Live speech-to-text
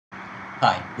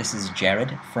Hi, this is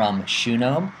Jared from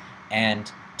Shoenome,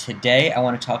 and today I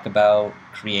want to talk about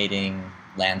creating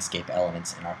landscape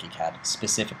elements in ArchiCAD,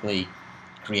 specifically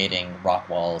creating rock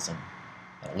walls and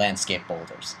landscape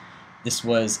boulders. This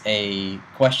was a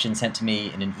question sent to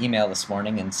me in an email this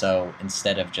morning, and so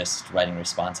instead of just writing a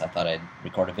response, I thought I'd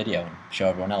record a video and show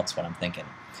everyone else what I'm thinking.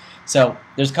 So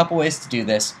there's a couple ways to do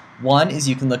this. One is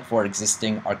you can look for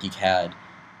existing ArchiCAD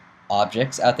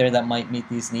objects out there that might meet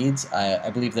these needs. I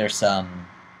believe there's some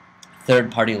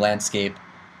third-party landscape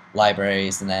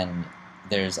libraries, and then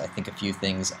there's, I think, a few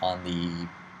things on the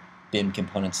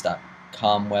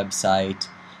bimcomponents.com website.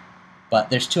 But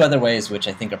there's two other ways which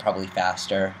I think are probably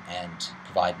faster and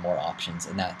provide more options,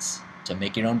 and that's to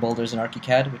make your own boulders in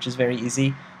ArchiCAD, which is very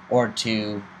easy, or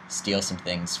to steal some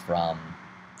things from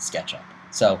SketchUp.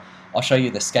 So I'll show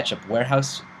you the SketchUp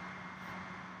warehouse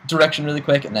direction really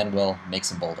quick, and then we'll make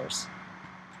some boulders.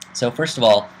 So first of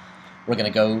all, we're going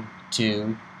to go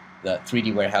to the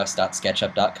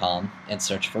 3dwarehouse.sketchup.com and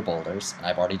search for boulders, and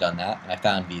I've already done that, and I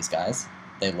found these guys.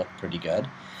 They look pretty good.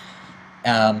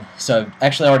 So I've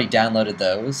actually already downloaded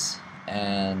those,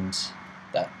 and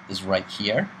that is right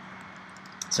here.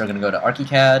 So we're going to go to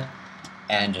ArchiCAD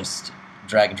and just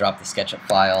drag and drop the SketchUp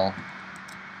file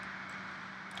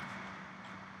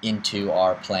into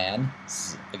our plan.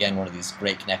 This is, again, one of these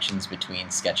great connections between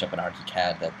SketchUp and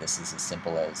ArchiCAD, that this is as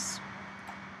simple as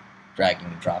dragging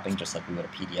and dropping, just like we would a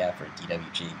PDF or a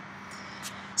DWG.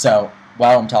 So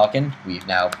while I'm talking, we've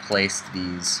now placed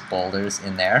these boulders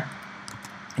in there.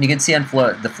 And you can see on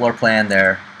the floor plan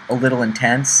they're a little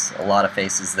intense, a lot of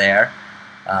faces there.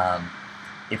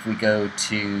 If we go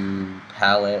to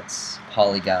Palettes,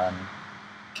 Polygon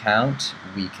Count,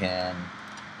 we can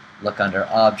look under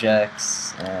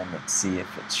Objects, and let's see if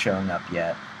it's showing up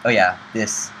yet. Oh yeah,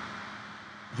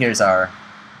 here's our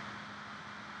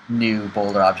new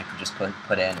boulder object we just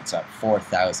put in. It's got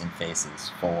 4,000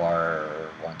 faces for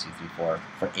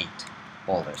 8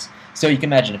 boulders. So you can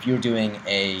imagine if you were doing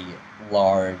a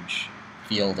large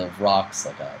field of rocks,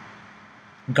 like a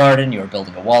garden, you were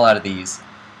building a wall out of these,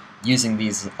 using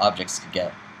these objects could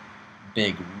get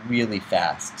big really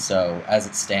fast. So as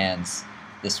it stands,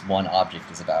 this one object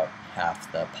is about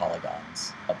half the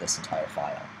polygons of this entire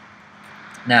file.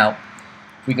 Now,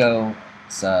 if we go,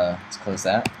 let's close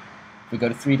that. If we go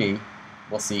to 3D,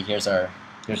 we'll see here's our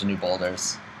new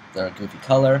boulders. They're a goofy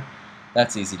color.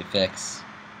 That's easy to fix.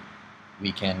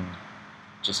 We can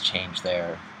just change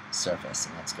their surface,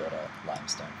 and let's go to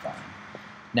limestone fine.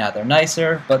 Now they're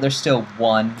nicer, but there's still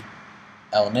one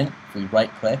element. If we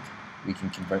right-click, we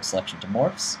can convert selection to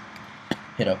morphs.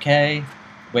 Hit OK.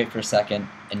 Wait for a second,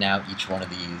 and now each one of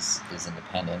these is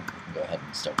independent. We can go ahead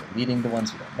and start deleting the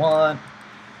ones we don't want.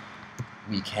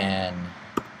 We can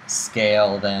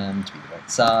scale them to be the right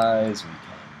size. We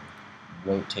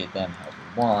can rotate them however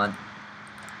we want.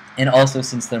 And also,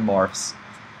 since they're morphs,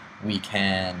 we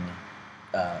can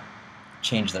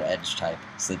change their edge type.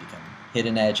 So they become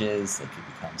hidden edges, they could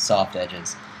become soft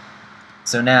edges.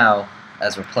 So now,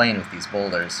 as we're playing with these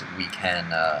boulders, we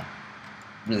can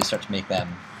really start to make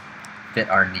them fit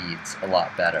our needs a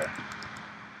lot better.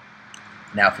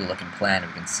 Now if we look in plan,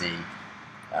 we can see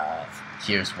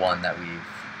here's one that we've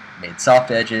made soft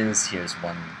edges, here's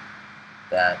one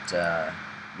that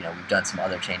we've done some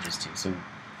other changes to. So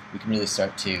we can really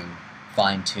start to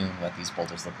fine-tune what these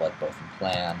boulders look like, both in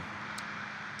plan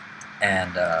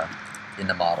and in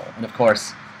the model. And of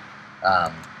course,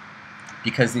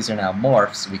 because these are now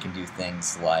morphs, we can do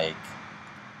things like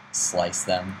slice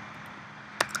them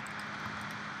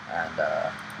and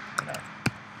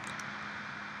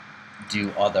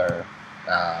do other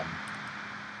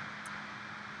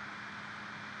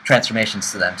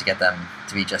transformations to them to get them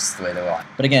to be just the way they want.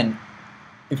 But again,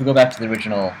 if we go back to the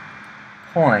original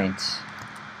point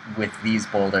with these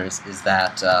boulders, is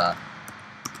that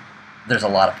there's a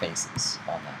lot of faces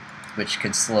on them, which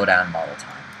could slow down model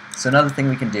time. So another thing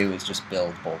we can do is just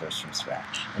build boulders from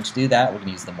scratch. And to do that, we're going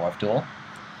to use the Morph Tool.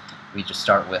 We just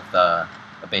start with a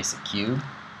basic cube.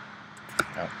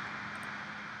 Here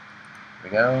we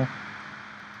go.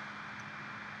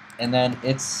 And then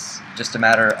it's just a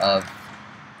matter of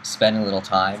spending a little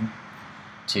time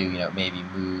to maybe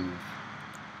move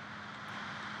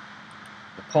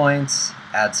the points,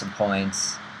 add some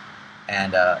points,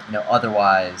 and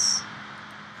otherwise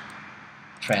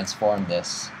transform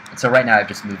this. And so right now I've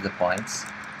just moved the points,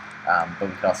 but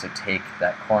we could also take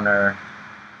that corner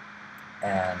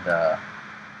and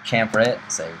chamfer it,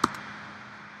 say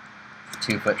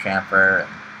 2-foot chamfer,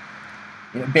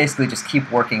 and basically just keep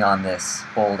working on this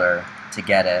boulder to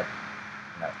get it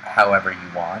however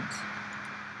you want.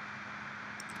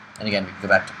 And again, we can go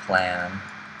back to plan,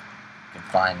 you can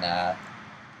find that,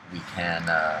 we can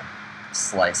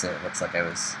slice it. It looks like I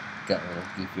was getting a little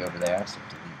goofy over there, so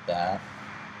delete that.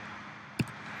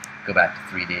 Go back to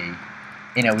 3D.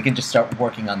 You know, we can just start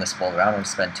working on this boulder. I don't want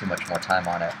to spend too much more time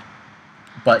on it.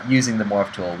 But using the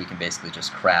Morph Tool, we can basically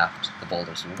just craft the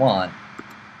boulders we want.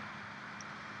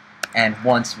 And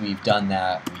once we've done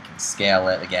that, we can scale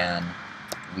it again.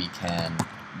 We can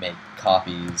make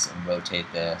copies and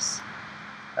rotate this.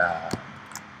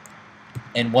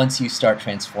 And once you start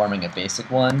transforming a basic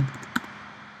one,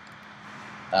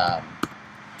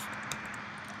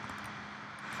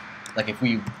 like if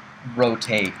we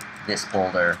rotate this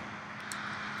boulder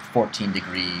 14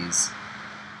 degrees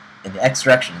in the X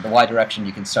direction, in the Y direction,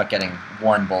 you can start getting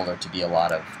one boulder to be a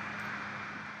lot of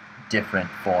different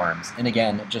forms. And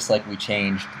again, just like we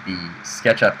changed the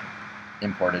SketchUp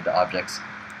imported objects,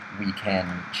 we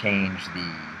can change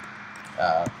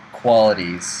the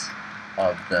qualities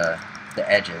of the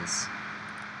edges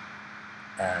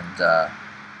and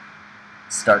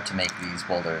start to make these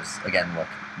boulders, again, look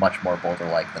much more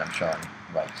boulder-like than I'm showing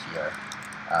right here.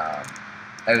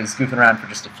 I was goofing around for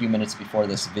just a few minutes before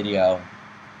this video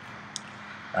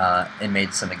and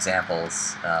made some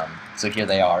examples. So here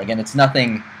they are. Again, it's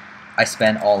nothing. I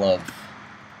spent all of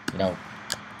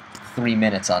 3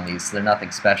 minutes on these. So they're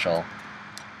nothing special.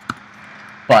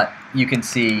 But you can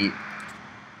see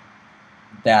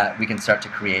that we can start to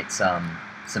create some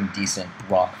decent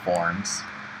rock forms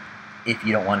if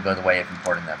you don't want to go the way of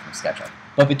importing them from SketchUp.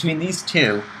 But between these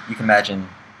two, you can imagine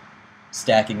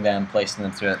stacking them, placing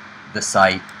them through the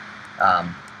site.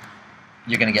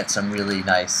 You're going to get some really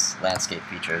nice landscape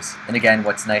features. And again,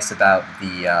 what's nice about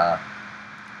the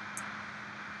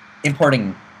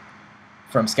importing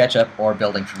from SketchUp or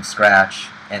building from scratch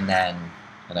and then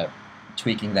kind of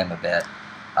tweaking them a bit,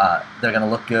 they're going to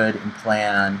look good in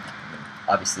plan.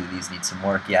 Obviously, these need some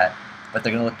work yet, but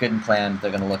they're going to look good in plan.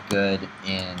 They're going to look good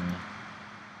in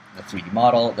the 3D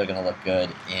model. They're going to look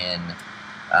good in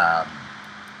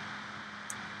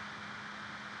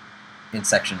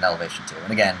section and elevation too.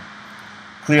 And again,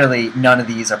 clearly none of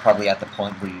these are probably at the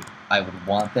point where I would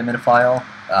want them in a file,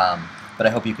 but I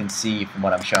hope you can see from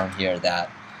what I'm showing here that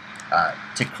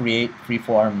to create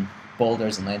freeform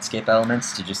boulders and landscape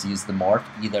elements, to just use the Morph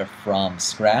either from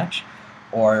scratch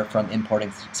or from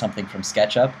importing something from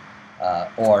SketchUp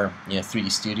or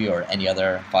 3D Studio or any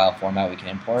other file format we can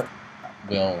import,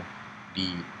 will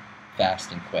be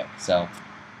fast and quick. So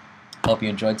hope you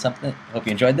enjoyed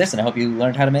this, and I hope you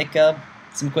learned how to make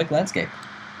some quick landscape.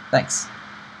 Thanks.